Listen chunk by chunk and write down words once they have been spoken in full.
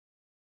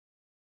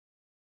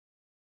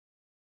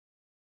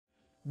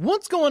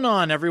What's going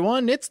on,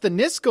 everyone? It's the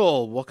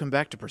Niskel. Welcome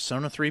back to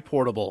Persona 3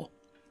 Portable.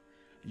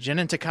 Jin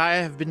and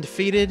Takaya have been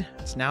defeated.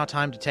 It's now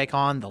time to take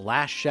on the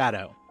Last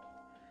Shadow.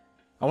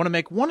 I want to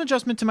make one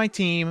adjustment to my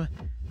team.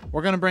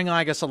 We're going to bring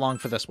Aigus along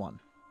for this one.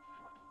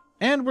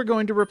 And we're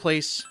going to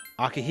replace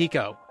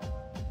Akihiko.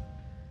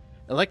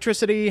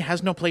 Electricity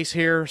has no place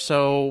here,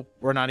 so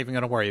we're not even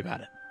going to worry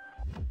about it.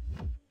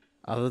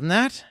 Other than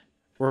that,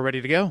 we're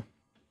ready to go.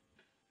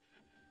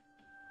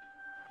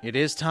 It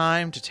is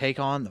time to take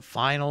on the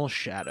final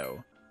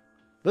shadow.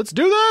 Let's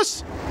do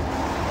this!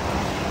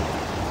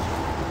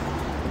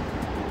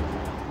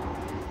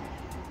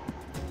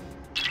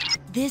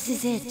 This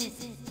is it.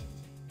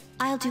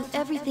 I'll do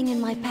everything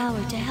in my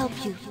power to help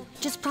you.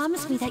 Just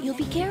promise me that you'll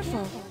be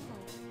careful.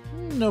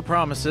 No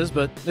promises,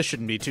 but this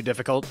shouldn't be too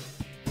difficult.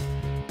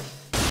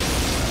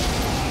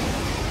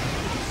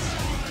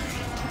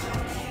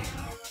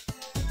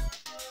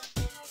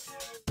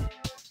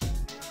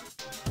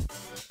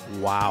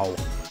 Wow.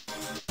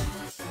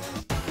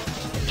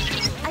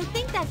 I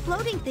think that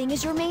floating thing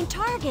is your main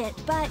target,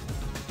 but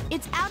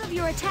it's out of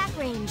your attack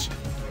range.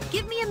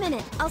 Give me a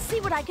minute. I'll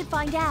see what I can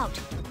find out.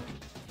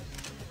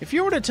 If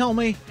you were to tell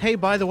me, hey,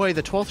 by the way,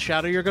 the 12th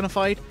shadow you're going to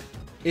fight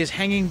is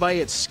hanging by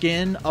its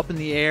skin up in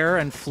the air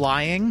and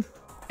flying,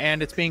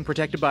 and it's being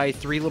protected by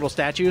 3 little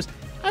statues,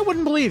 I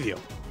wouldn't believe you.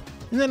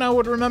 And then I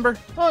would remember,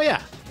 oh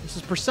yeah, this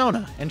is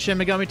Persona and Shin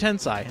Megami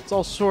Tensei. It's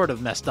all sort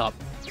of messed up.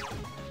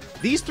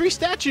 These 3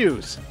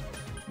 statues!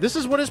 This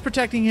is what is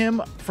protecting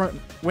him from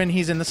when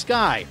he's in the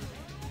sky.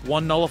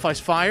 1 nullifies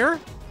fire,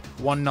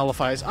 1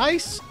 nullifies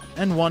ice,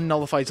 and 1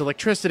 nullifies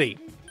electricity.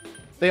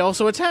 They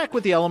also attack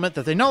with the element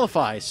that they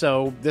nullify,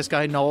 so this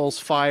guy nulls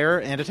fire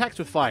and attacks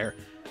with fire.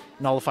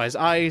 Nullifies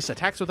ice,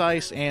 attacks with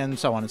ice, and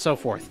so on and so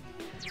forth.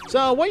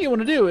 So what you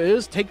want to do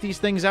is take these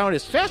things out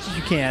as fast as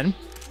you can.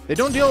 They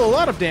don't deal a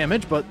lot of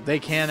damage, but they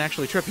can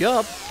actually trip you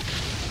up.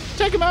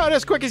 Take them out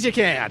as quick as you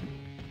can.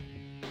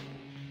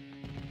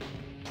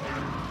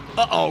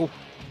 Uh-oh.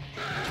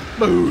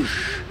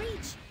 Boosh.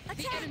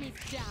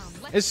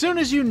 As soon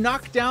as you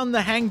knock down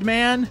the Hanged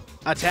Man,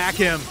 attack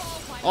him.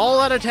 All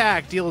out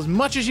attack. Deal as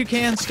much as you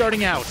can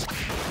starting out.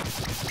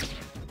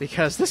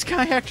 Because this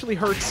guy actually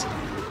hurts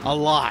a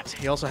lot.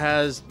 He also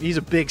he's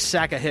a big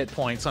sack of hit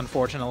points,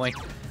 unfortunately.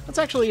 Let's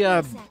actually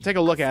take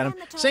a look at him.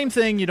 Same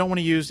thing, you don't want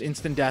to use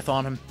instant death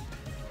on him.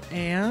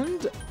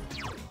 And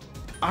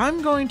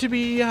I'm going to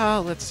be,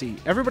 let's see.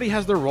 Everybody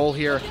has their role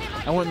here.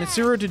 I want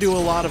Mitsuru to do a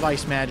lot of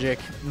ice magic,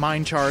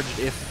 mind charged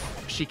if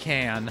she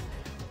can,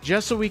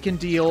 just so we can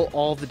deal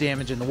all the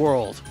damage in the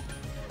world.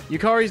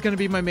 Yukari's going to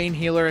be my main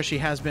healer, as she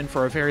has been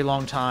for a very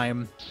long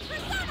time.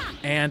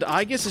 And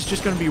Aigus is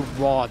just going to be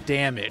raw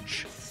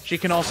damage. She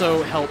can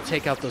also help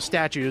take out those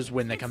statues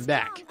when they come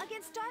back.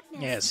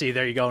 Yeah, see,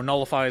 there you go.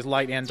 Nullifies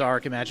light and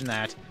dark, imagine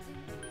that.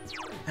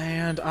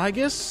 And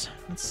Aigus,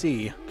 let's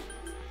see.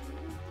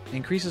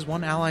 Increases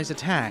 1 ally's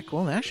attack.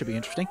 Well, that should be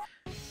interesting.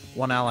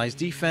 1 ally's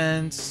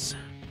defense.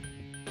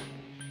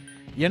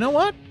 You know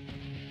what?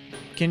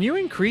 Can you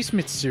increase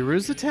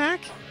Mitsuru's attack?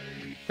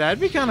 That'd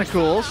be kind of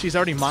cool. She's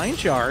already mind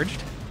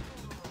charged.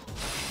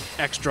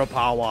 Extra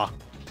power.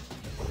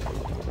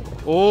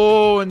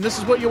 Oh, and this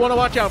is what you want to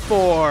watch out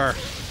for.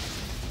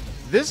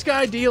 This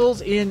guy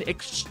deals in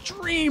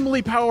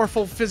extremely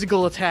powerful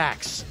physical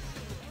attacks.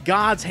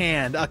 God's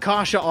Hand,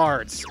 Akasha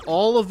Arts.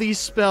 All of these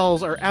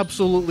spells are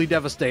absolutely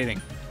devastating.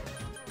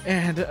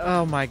 And,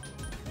 oh my...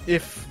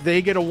 if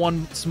they get a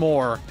once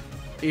more,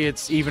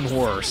 it's even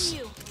worse.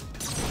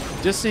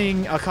 Just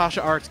seeing Akasha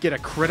Arts get a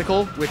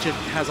critical, which it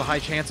has a high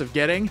chance of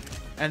getting,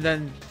 and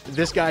then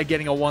this guy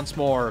getting a once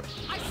more.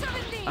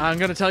 I'm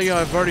going to tell you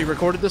I've already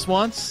recorded this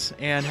once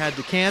and had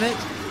to can it,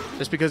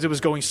 just because it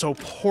was going so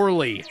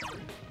poorly.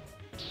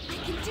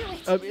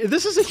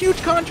 This is a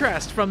huge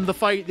contrast from the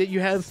fight that you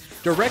have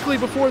directly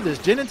before this.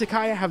 Jin and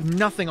Takaya have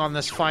nothing on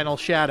this final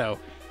shadow.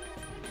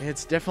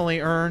 It's definitely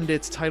earned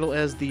its title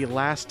as the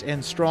last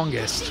and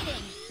strongest.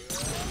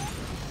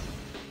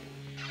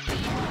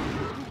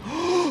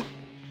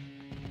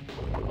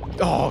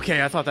 Oh,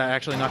 okay, I thought that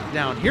actually knocked it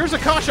down. Here's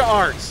Akasha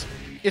Arts!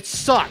 It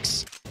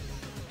sucks!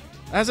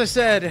 As I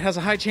said, it has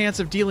a high chance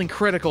of dealing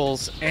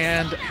criticals,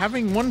 and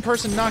having one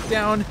person knocked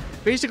down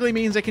basically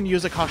means I can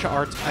use Akasha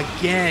Arts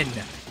again.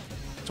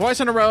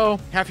 Twice in a row,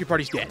 half your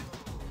party's dead.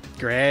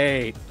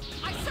 Great.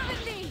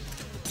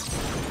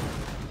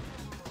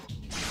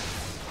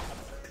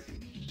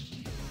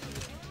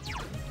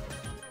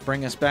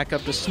 Bring us back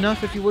up to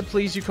snuff, if you would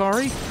please,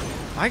 Yukari.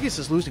 Aigus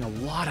is losing a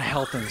lot of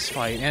health in this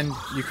fight, and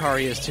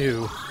Yukari is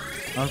too.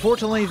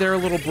 Unfortunately, they're a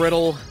little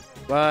brittle,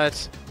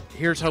 but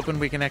here's hoping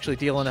we can actually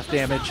deal enough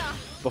damage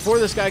before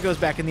this guy goes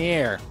back in the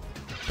air.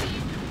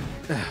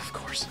 Of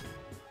course.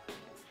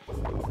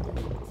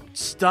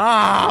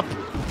 Stop!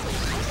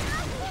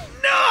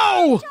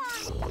 No!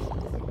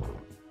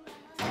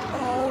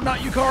 Oh, not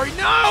Yukari,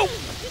 no!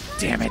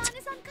 Damn it!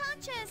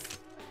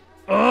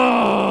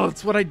 Oh,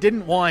 it's what I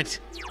didn't want.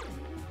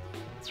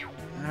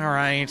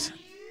 Alright.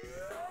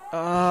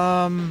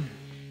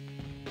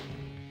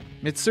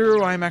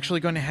 Mitsuru, I'm actually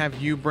going to have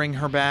you bring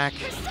her back.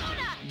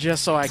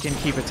 just so I can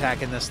keep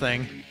attacking this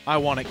thing. I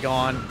want it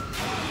gone.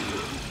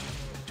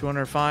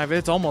 205.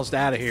 It's almost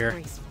out of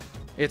here.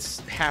 It's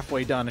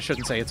halfway done. I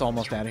shouldn't say it's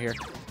almost out of here.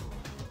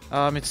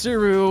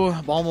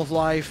 Mitsuru, Balm of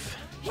Life.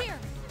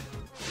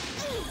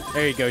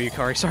 There you go,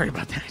 Yukari. Sorry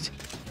about that.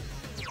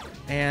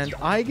 And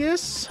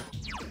Aegis.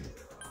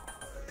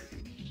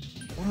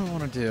 What do I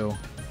want to do?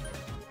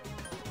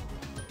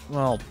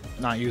 Well,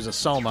 not use a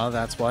Soma,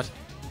 that's what.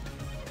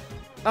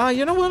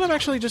 You know what? I'm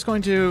actually just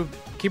going to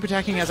keep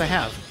attacking as I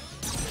have.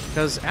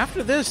 Because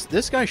after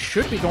this guy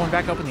should be going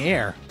back up in the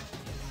air.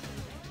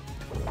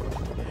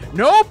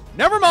 Nope!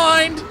 Never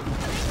mind!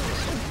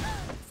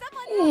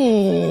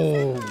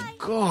 Oh,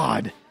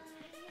 God.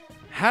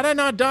 Had I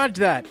not dodged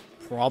that,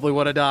 probably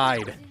would have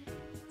died.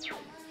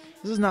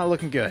 This is not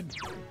looking good.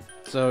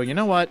 So, you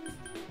know what?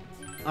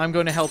 I'm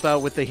going to help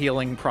out with the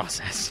healing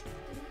process.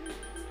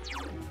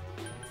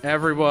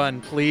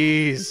 Everyone,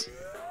 please,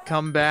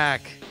 come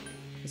back.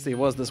 Let's see,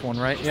 was this one,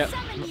 right? Yep.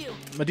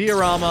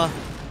 Mediarama,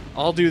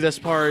 I'll do this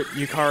part.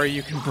 Yukari,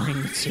 you can bring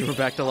Mitsuru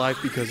back to life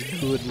because,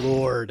 good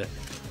lord.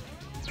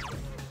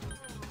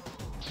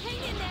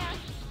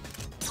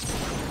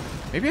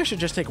 Maybe I should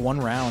just take one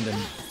round and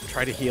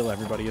try to heal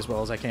everybody as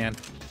well as I can.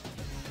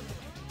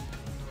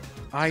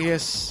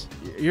 Aegis,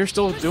 you're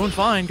still doing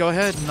fine. Go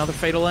ahead. Another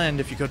fatal end,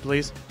 if you could,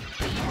 please.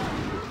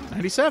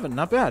 97,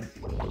 not bad.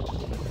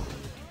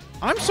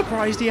 I'm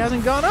surprised he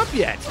hasn't gone up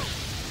yet.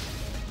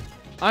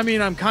 I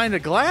mean, I'm kind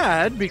of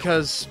glad,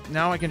 because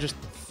now I can just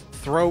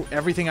throw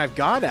everything I've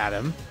got at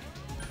him.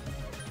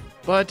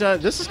 But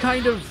this is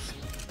kind of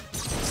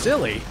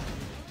silly.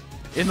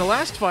 In the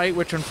last fight,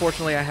 which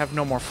unfortunately I have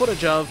no more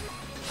footage of,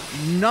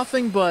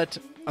 nothing but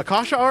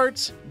Akasha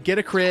Arts, get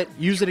a crit,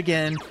 use it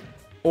again,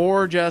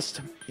 or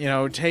just, you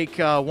know, take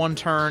one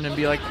turn and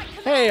be like,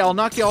 hey, I'll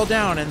knock you all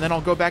down, and then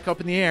I'll go back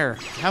up in the air.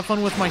 Have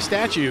fun with my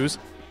statues.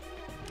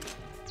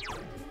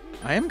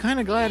 I am kind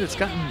of glad it's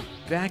gotten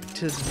back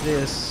to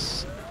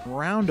this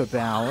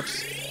roundabout.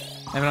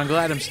 I mean, I'm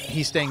glad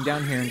he's staying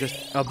down here and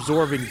just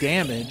absorbing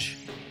damage.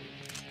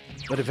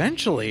 But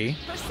eventually,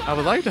 I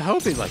would like to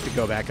hope he'd like to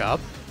go back up.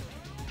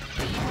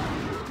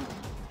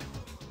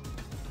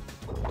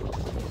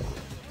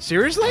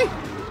 Seriously?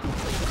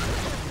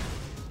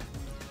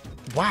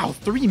 Wow,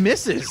 3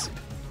 misses.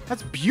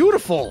 That's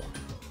beautiful.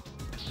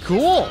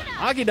 Cool.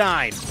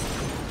 Agidine.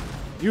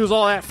 Use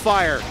all that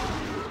fire.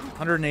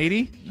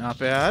 180. Not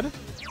bad.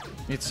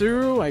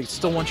 Mitsuru, I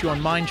still want you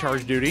on Mind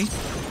Charge duty.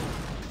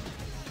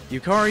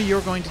 Yukari,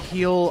 you're going to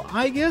heal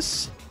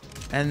Aegis.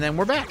 And then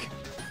we're back.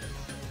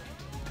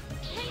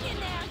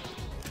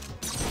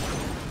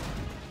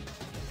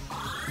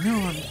 No,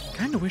 I'm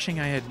kind of wishing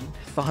I had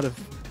thought of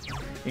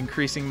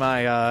increasing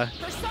my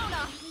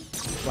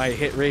my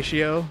hit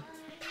ratio,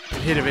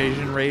 hit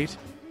evasion rate,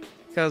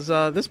 because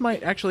this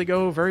might actually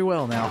go very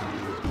well now.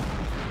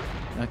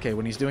 Okay,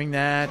 when he's doing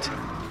that,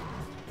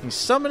 he's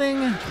summoning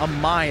a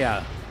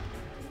Maya.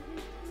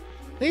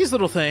 These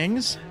little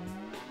things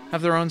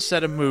have their own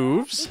set of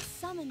moves,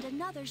 Summoned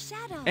another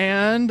shadow.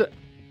 and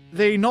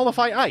they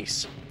nullify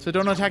ice, so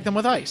don't attack them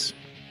with ice.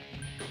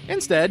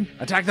 Instead,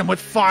 attack them with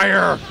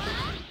fire!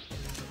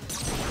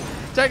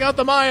 Take out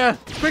the Maya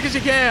as quick as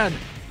you can!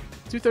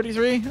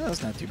 233? Oh,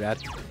 that's not too bad.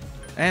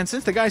 And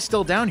since the guy's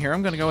still down here,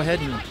 I'm going to go ahead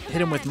and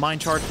hit him with Mind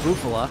Charge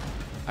Bufala.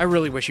 I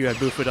really wish you had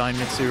Bufadine,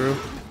 Mitsuru.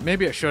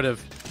 Maybe I should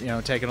have, you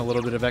know, taken a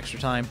little bit of extra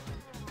time.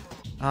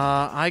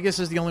 Aegis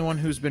is the only one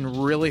who's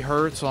been really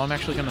hurt, so I'm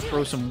actually going to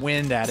throw some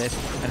wind at it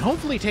and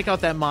hopefully take out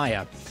that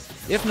Maya.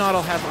 If not,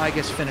 I'll have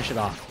Aegis finish it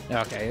off.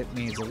 Okay, it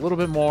needs a little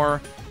bit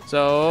more.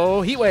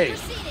 So, Heat Wave.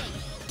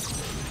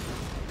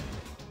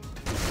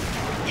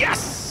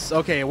 Yes!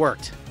 Okay, it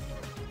worked.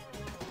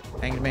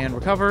 Hanged Man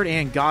recovered,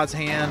 and God's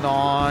Hand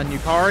on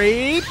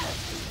Yukari.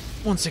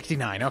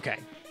 169, okay.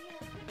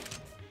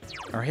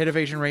 Our hit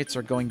evasion rates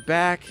are going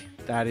back.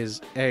 That is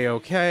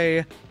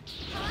A-okay.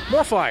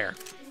 More fire.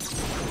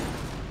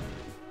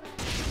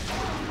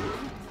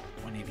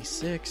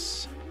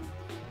 186.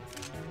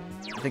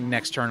 I think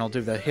next turn I'll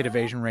do the hit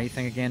evasion rate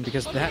thing again,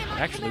 because that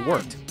actually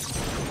worked.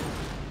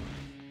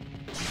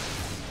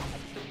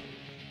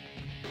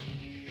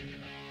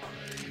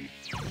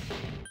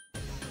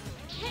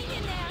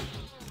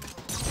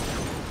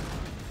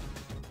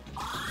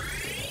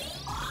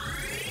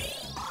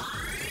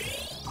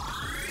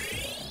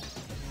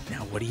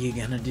 What are you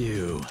gonna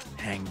do,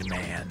 Hanged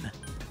Man?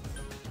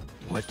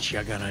 What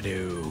you gonna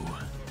do?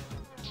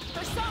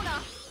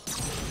 Persona.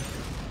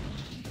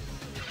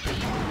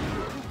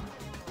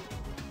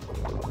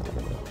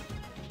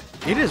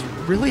 It is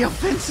really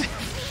offensive.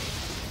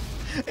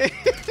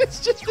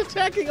 It's just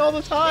attacking all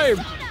the time.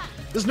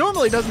 This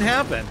normally doesn't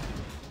happen.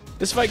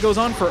 This fight goes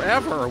on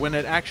forever when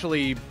it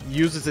actually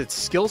uses its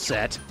skill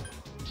set.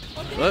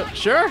 But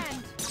sure,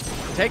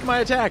 take my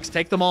attacks,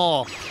 take them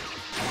all.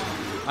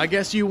 I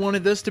guess you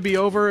wanted this to be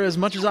over as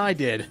much as I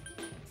did.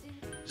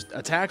 Just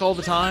attack all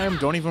the time,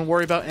 don't even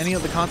worry about any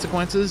of the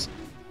consequences.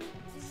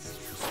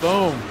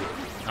 Boom.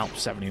 Oh,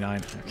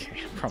 79.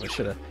 Okay, probably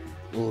should have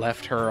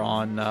left her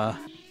on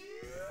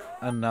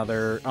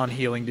another on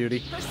healing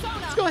duty.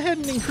 Let's go ahead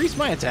and increase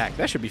my attack.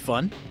 That should be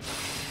fun.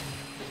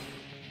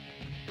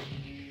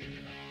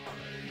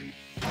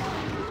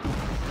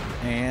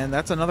 And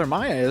that's another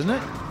Maya, isn't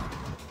it?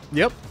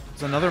 Yep,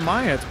 it's another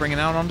Maya it's bringing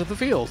out onto the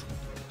field.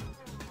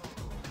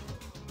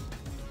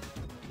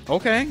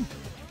 Okay.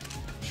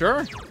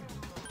 Sure.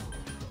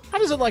 How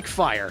does it like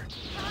fire?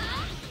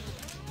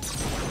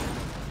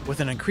 With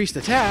an increased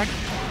attack,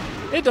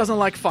 it doesn't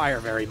like fire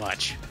very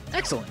much.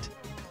 Excellent.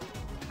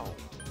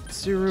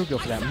 Tsuru, go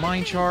for that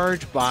Mind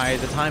Charge. By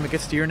the time it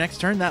gets to your next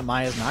turn, that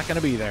Maya's not going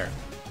to be there.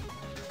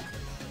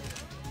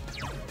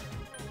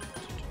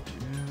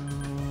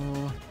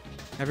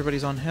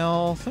 Everybody's on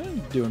health.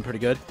 Doing pretty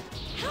good.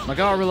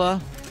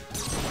 Magarula.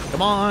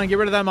 Come on, get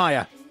rid of that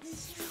Maya.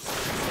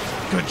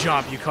 Good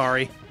job,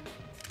 Yukari.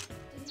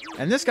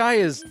 And this guy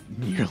is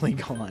nearly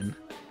gone.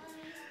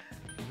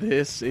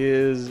 This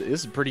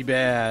is pretty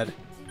bad.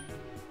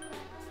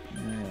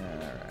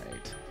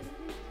 Alright.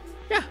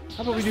 Yeah,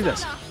 how about we do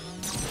this?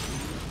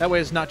 That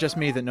way it's not just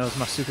me that knows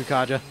Masuka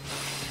Kaja.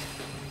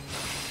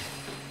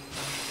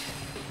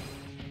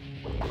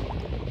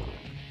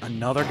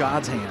 Another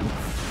God's Hand.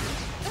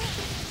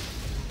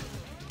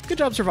 Good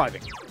job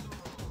surviving.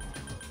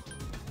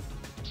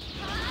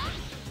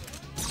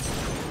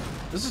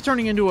 This is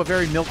turning into a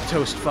very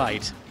milquetoast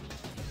fight.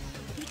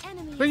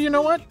 But you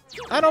know what?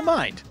 I don't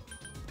mind.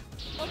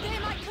 Obey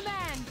my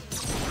command.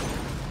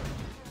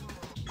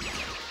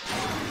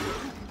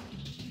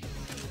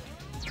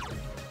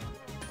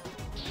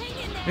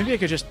 Maybe I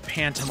could just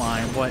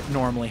pantomime what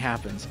normally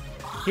happens.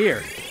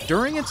 Here,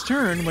 during its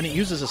turn, when it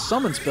uses a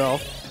summon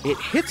spell, it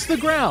hits the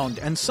ground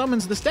and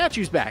summons the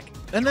statues back,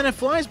 and then it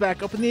flies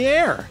back up in the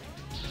air.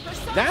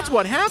 That's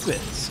what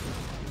happens.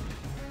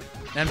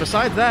 And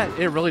besides that,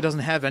 it really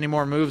doesn't have any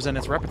more moves in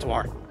its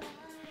repertoire.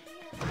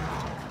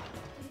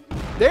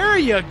 There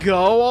you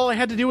go! All I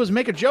had to do was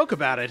make a joke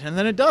about it, and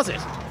then it does it.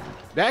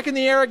 Back in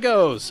the air it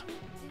goes.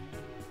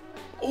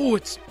 Oh,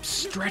 it's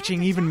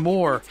stretching even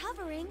more.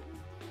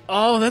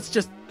 Oh, that's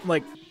just,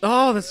 like,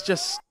 oh, that's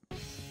just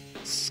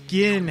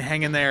skin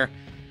hanging there.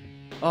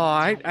 Oh,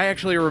 I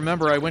actually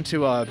remember I went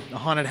to a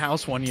haunted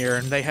house one year,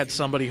 and they had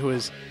somebody who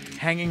was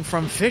hanging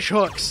from fish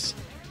hooks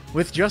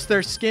with just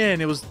their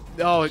skin. It was,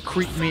 oh, it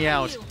creeped me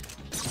out.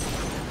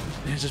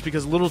 It's just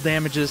because little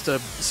damages to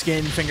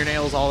skin,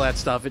 fingernails, all that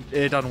stuff,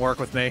 it doesn't work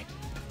with me.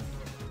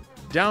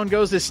 Down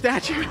goes his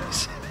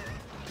statues.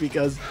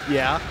 Because,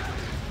 yeah.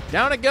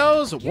 Down it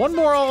goes. One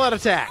more all-out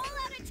attack.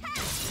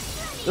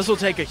 This will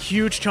take a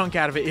huge chunk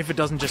out of it if it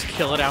doesn't just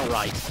kill it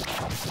outright.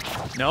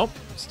 Nope.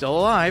 Still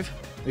alive.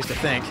 At least I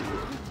think.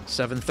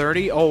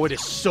 730. Oh, it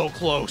is so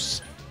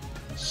close.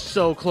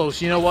 So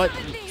close. You know what?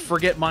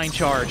 Forget Mind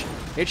Charge.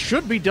 It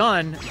should be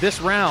done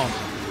this round.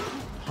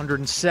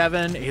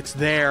 107. It's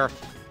there.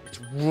 It's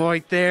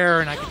right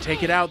there, and I can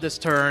take it out this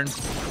turn.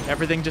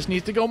 Everything just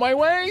needs to go my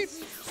way.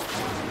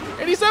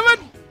 87.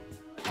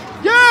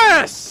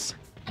 Yes!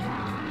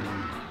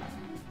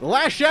 The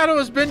last shadow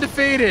has been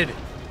defeated.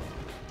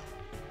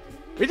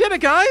 We did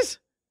it, guys!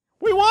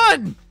 We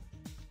won!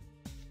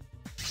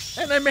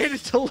 And I made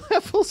it to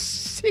level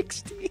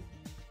 60.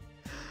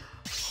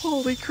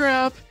 Holy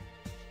crap.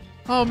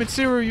 Oh,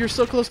 Mitsuru, you're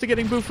so close to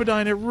getting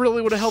Bufadine. It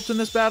really would have helped in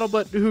this battle,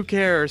 but who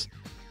cares?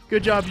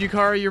 Good job,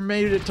 Yukari. You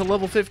made it to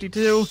level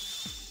 52.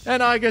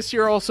 And I guess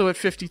you're also at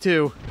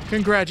 52.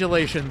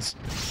 Congratulations.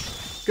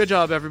 Good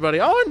job, everybody.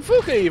 Oh, and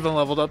Fuka even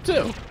leveled up,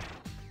 too.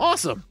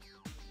 Awesome.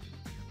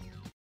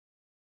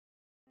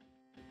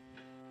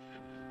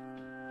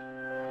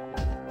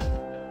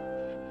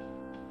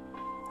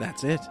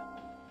 That's it.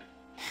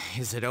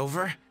 Is it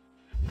over?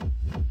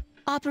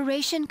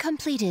 Operation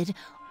completed.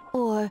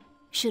 Or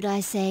should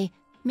I say,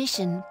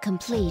 mission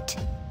complete.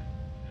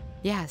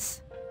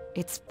 Yes,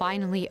 it's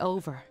finally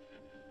over.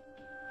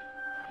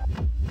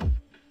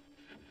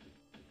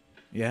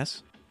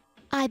 Yes?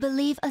 I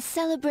believe a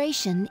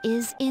celebration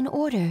is in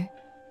order.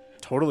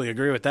 Totally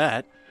agree with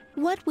that.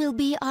 What will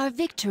be our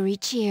victory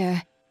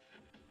cheer?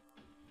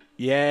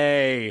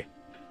 Yay.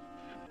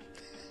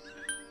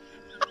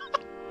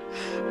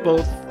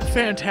 Both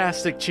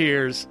fantastic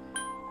cheers.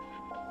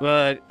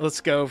 But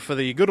let's go for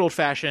the good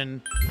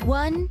old-fashioned...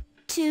 1,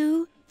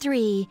 2,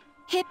 3.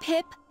 Hip,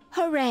 hip,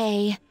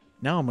 hooray.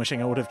 Now I'm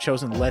wishing I would have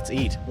chosen let's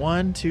eat.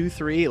 1, 2,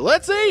 3,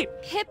 let's eat!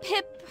 Hip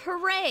hip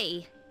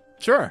hooray!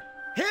 Sure.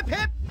 Hip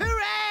hip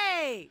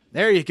hooray!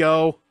 There you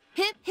go.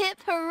 Hip hip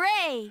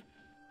hooray!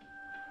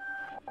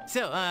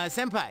 So,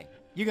 Senpai,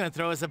 you're gonna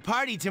throw us a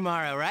party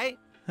tomorrow, right?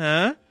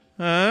 Huh?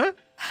 Huh?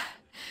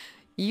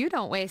 You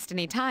don't waste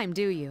any time,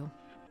 do you?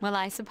 Well,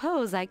 I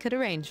suppose I could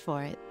arrange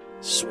for it.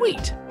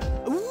 Sweet.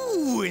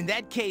 Ooh, in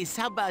that case,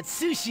 how about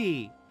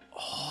sushi?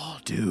 Oh,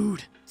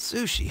 dude.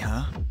 Sushi,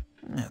 huh?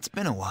 Yeah, it's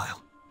been a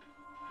while.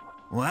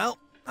 Well,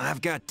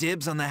 I've got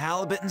dibs on the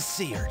halibut and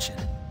sea urchin.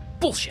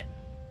 Bullshit.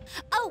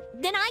 Oh,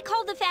 then I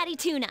call the fatty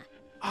tuna.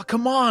 Oh,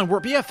 come on.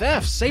 We're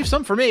BFFs. Save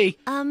some for me.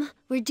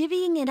 We're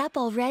divvying it up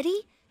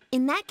already?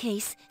 In that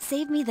case,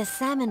 save me the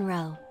salmon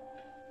roe.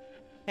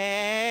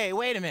 Hey,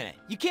 wait a minute.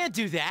 You can't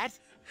do that.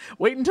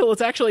 Wait until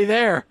it's actually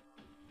there.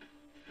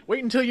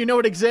 Wait until you know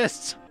it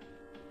exists.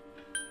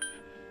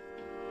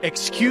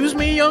 Excuse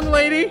me, young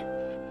lady?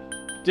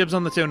 Dibs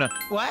on the tuna.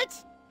 What?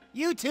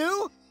 You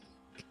too?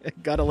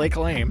 Gotta lay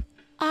claim.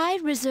 I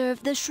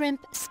reserve the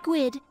shrimp,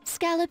 squid,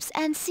 scallops,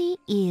 and sea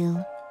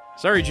eel.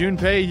 Sorry,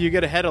 Junpei, you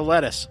get a head of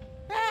lettuce.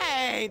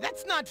 Hey,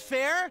 that's not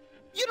fair.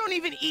 You don't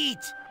even eat.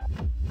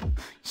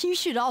 You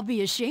should all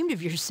be ashamed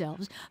of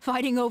yourselves,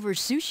 fighting over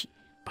sushi.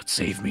 But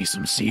save me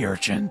some sea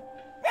urchin.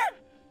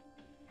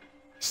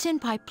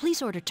 Senpai,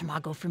 please order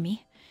tamago for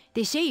me.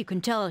 They say you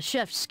can tell a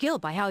chef's skill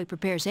by how he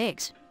prepares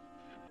eggs.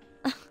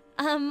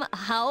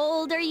 How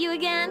old are you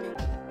again?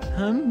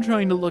 I'm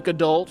trying to look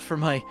adult for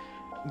my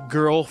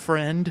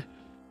girlfriend.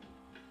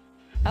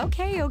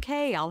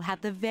 Okay, I'll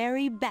have the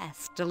very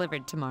best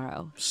delivered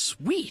tomorrow.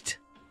 Sweet.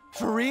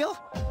 For real?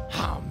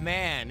 Oh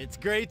man, it's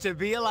great to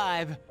be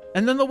alive.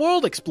 And then the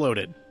world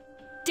exploded.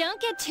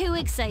 Don't get too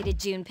excited,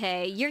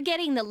 Junpei. You're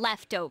getting the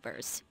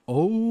leftovers.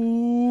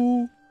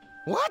 Oh.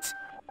 What?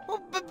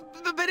 Well,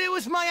 but it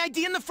was my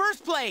idea in the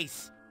first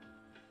place.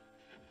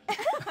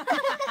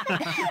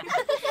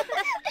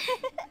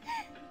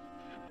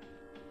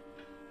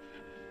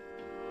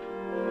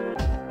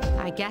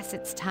 I guess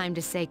it's time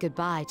to say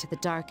goodbye to the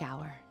dark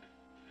hour.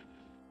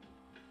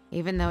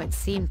 Even though it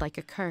seemed like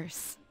a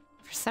curse,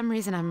 for some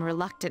reason I'm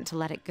reluctant to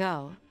let it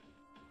go.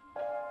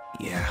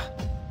 Yeah.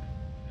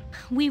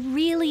 We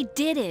really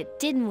did it,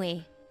 didn't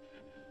we?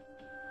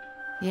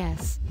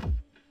 Yes.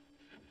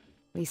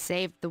 We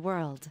saved the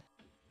world,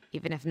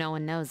 even if no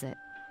one knows it.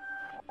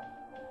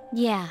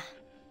 Yeah.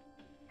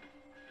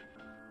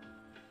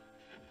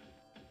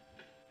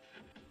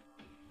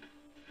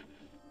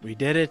 We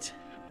did it.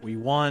 We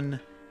won.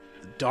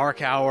 The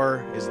dark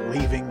hour is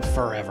leaving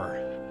forever.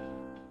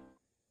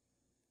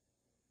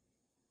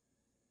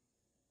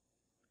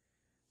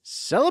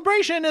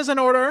 Celebration is in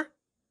order.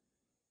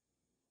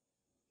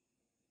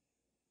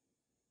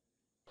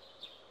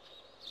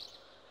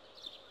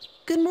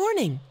 Good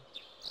morning.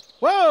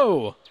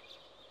 Whoa!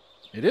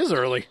 It is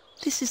early.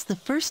 This is the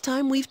first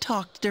time we've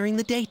talked during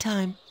the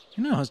daytime.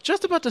 You know, I was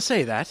just about to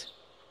say that.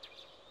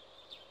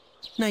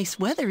 Nice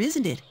weather,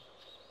 isn't it?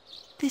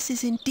 This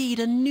is indeed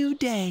a new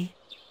day.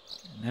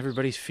 And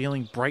everybody's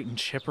feeling bright and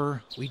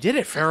chipper. We did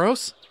it,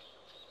 Pharos.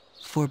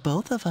 For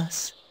both of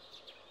us.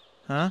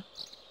 Huh?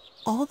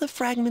 All the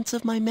fragments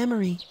of my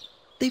memory,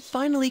 they've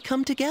finally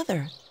come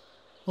together.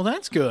 Well,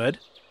 that's good.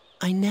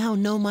 I now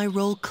know my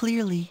role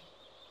clearly.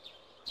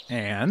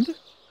 And?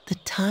 The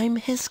time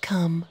has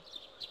come.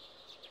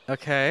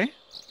 Okay.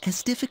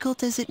 As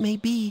difficult as it may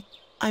be,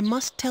 I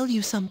must tell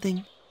you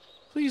something.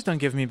 Please don't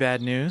give me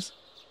bad news.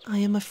 I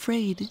am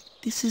afraid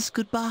this is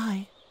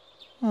goodbye.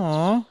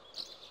 Aww.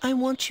 I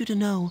want you to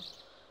know,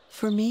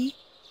 for me,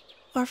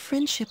 our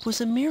friendship was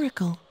a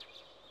miracle.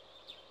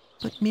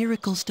 But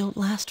miracles don't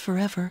last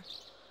forever.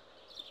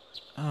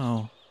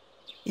 Oh.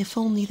 If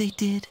only they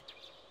did.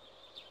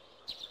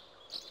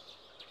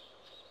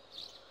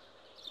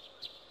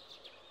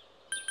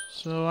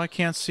 So I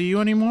can't see you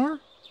anymore?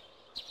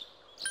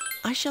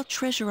 I shall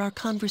treasure our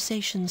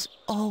conversations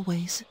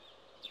always.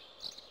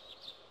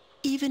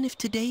 Even if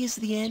today is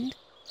the end,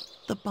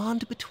 the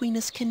bond between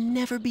us can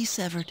never be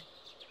severed.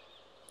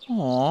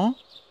 Aww.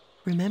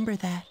 Remember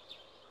that.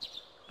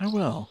 I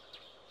will.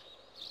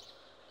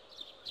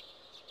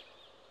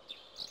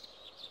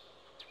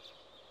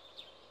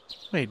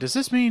 Wait, does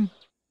this mean...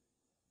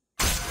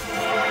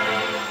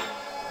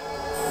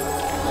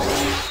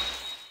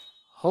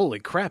 Holy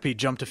crap, he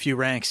jumped a few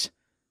ranks.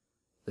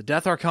 The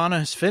Death Arcana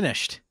is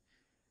finished.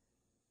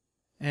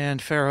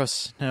 And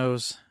Pharos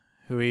knows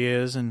who he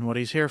is and what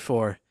he's here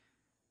for.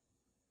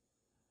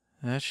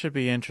 That should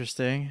be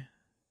interesting.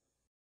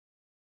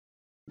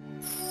 Thou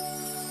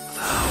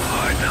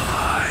art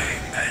I,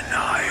 and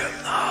I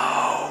am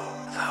thou.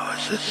 Thou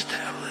hast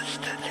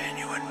established a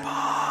genuine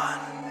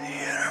bond. The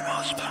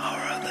innermost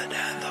power of the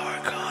Death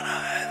Arcana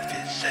hath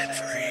been set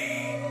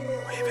free.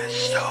 We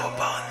bestow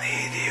upon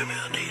thee the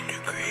ability to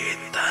create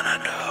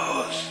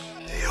Thanatos,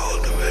 the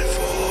ultimate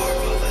form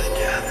of the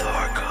Death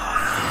Arcana.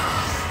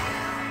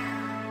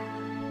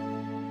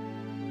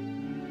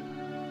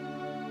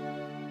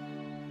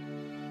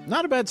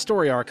 Not a bad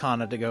story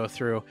Arcana to go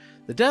through.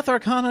 The Death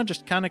Arcana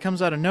just kind of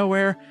comes out of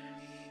nowhere.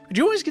 Did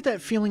you always get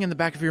that feeling in the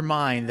back of your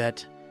mind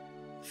that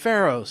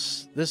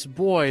Pharos, this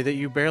boy that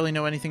you barely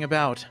know anything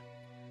about,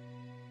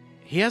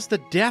 he has the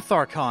Death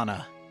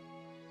Arcana?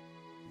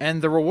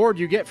 And the reward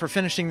you get for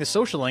finishing the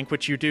social link,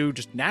 which you do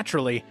just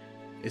naturally,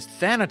 is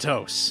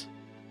Thanatos.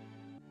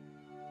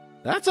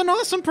 That's an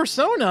awesome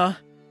persona!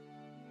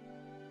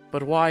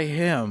 But why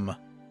him?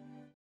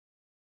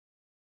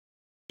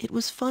 It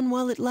was fun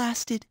while it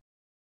lasted.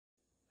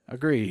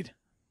 Agreed.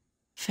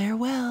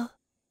 Farewell.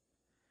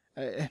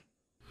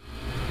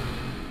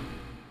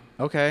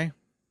 Okay.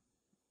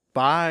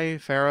 Bye,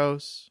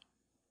 Pharos.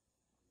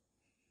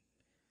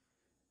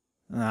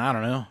 I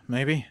don't know,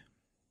 maybe.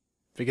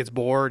 If he gets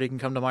bored, he can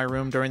come to my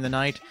room during the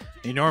night.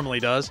 He normally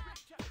does.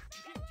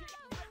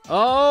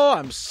 Oh,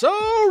 I'm so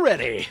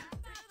ready!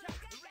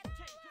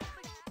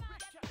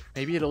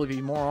 Maybe it'll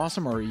be more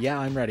awesome, or yeah,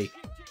 I'm ready.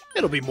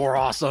 It'll be more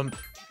awesome.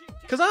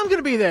 Because I'm going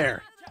to be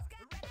there.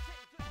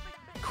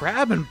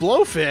 Crab and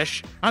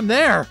blowfish? I'm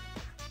there.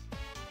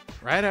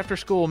 Right after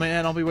school,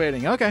 man. I'll be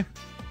waiting. Okay.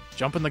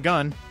 Jumping the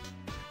gun.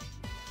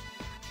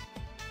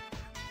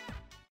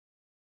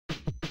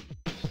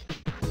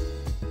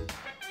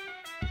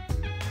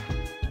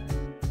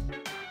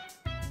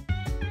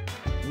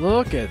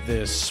 Look at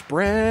this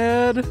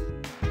spread.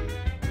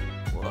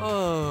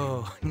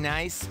 Whoa,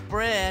 nice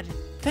spread.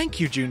 Thank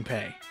you,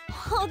 Junpei.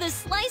 Oh, the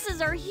slices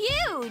are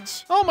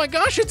huge! Oh my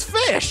gosh, it's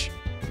fish!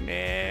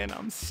 Man,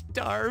 I'm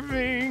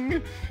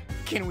starving.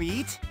 Can we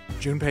eat?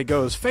 Junpei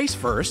goes face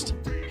first.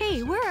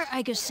 Hey, where are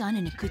Aiga-san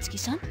and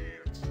Akutsuki-san?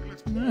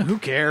 Who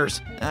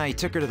cares? He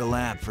took her to the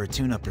lab for a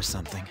tune-up or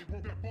something.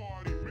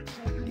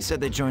 He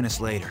said they'd join us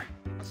later.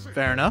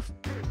 Fair enough.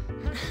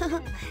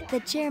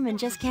 The chairman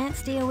just can't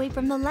stay away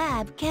from the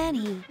lab, can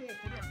he?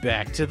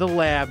 Back to the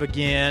lab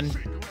again.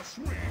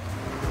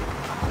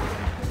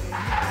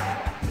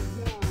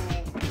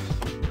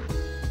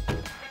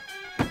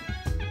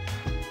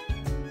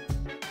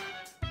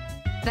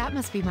 That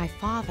must be my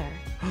father.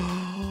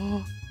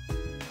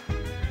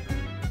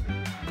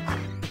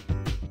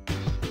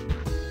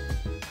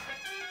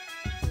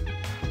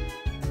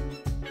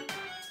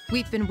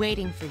 We've been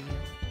waiting for you.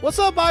 What's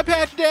up, Eye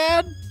Patch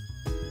Dad?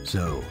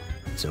 So,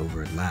 it's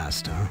over at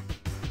last, huh?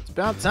 It's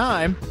about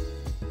time.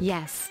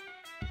 Yes.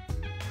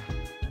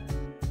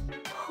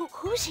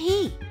 Who's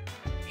he?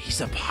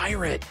 He's a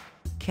pirate.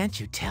 Can't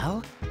you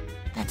tell?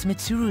 That's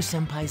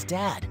Mitsuru-senpai's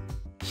dad.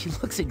 She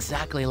looks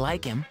exactly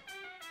like him.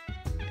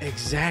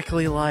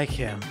 Exactly like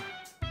him.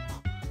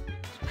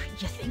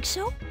 You think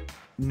so?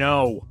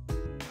 No.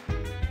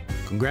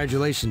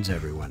 Congratulations,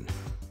 everyone.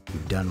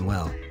 You've done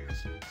well.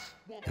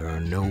 There are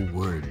no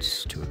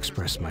words to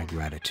express my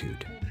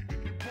gratitude.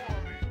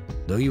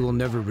 Though you will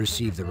never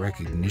receive the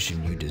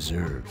recognition you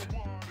deserve,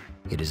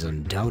 it is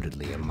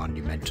undoubtedly a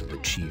monumental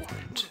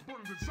achievement.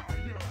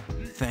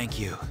 Thank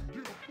you.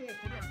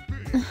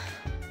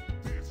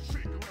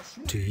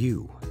 To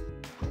you,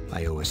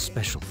 I owe a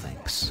special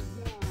thanks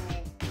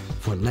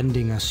for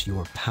lending us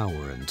your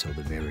power until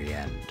the very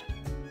end.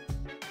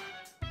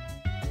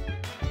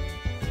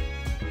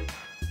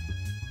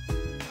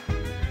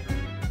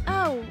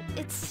 Oh,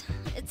 it's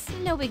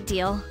no big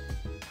deal.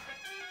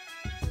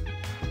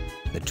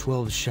 The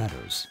 12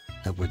 shadows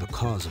that were the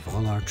cause of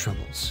all our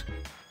troubles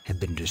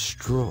have been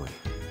destroyed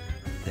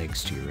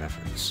thanks to your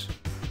efforts.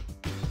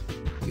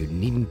 You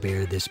needn't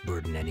bear this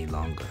burden any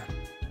longer.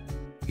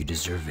 You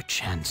deserve a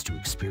chance to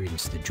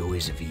experience the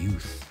joys of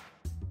youth.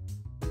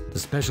 The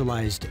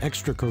specialized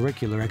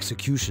extracurricular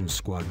execution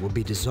squad will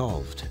be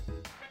dissolved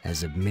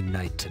as of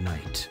midnight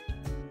tonight.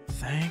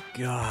 Thank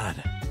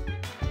God.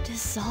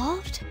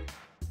 Dissolved?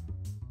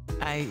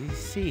 I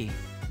see.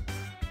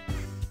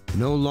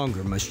 No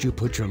longer must you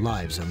put your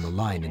lives on the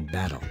line in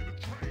battle.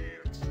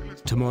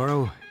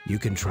 Tomorrow, you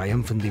can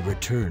triumphantly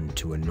return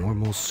to a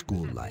normal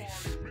school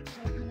life.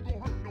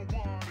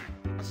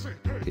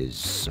 Is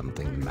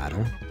something the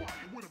matter?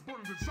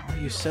 Oh,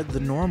 you said the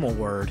normal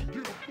word.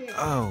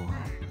 Oh,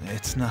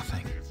 it's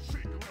nothing.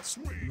 It's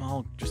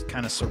all just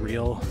kind of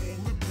surreal.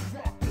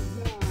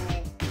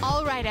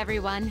 All right,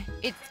 everyone.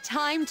 It's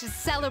time to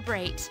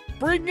celebrate.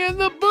 Bring in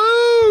the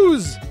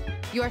booze!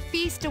 Your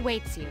feast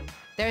awaits you.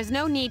 There is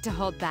no need to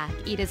hold back.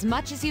 Eat as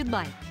much as you'd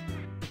like.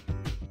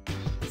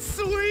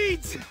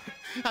 Sweet!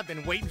 I've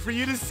been waiting for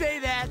you to say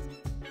that.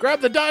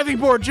 Grab the diving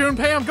board,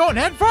 Junpei. I'm going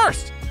head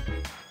first.